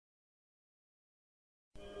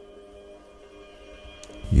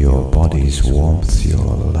Your body's warmth, your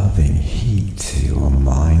loving heat, your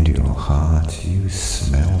mind, your heart, you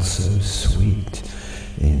smell so sweet.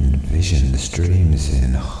 In visions, dreams,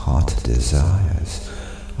 in hot desires,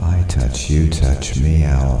 I touch, you touch me,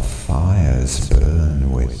 our fires burn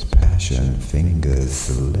with passion,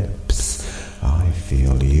 fingers, lips. I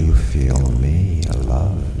feel, you feel me,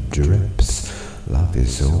 love drips. Love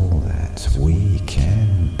is all that we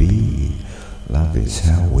can be. Love is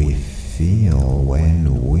how we feel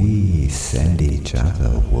when we send each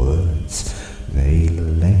other words. They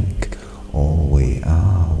link all we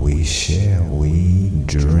are, we share, we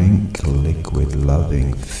drink liquid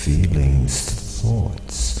loving feelings,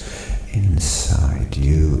 thoughts. Inside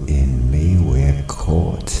you, in me, we're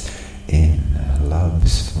caught in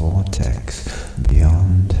love's vortex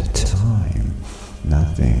beyond time.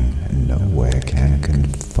 Nothing, nowhere can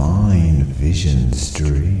confine visions,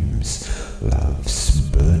 dreams, love's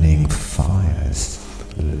burning fires,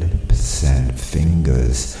 lips and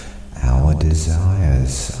fingers, our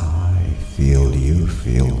desires. I feel, you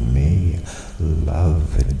feel me,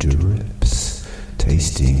 love drips,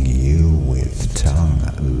 tasting you with tongue,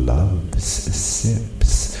 love's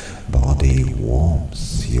sips, body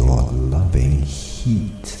warmth, your loving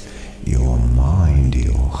heat, your mind,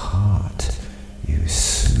 your heart. You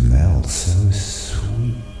smell so sweet.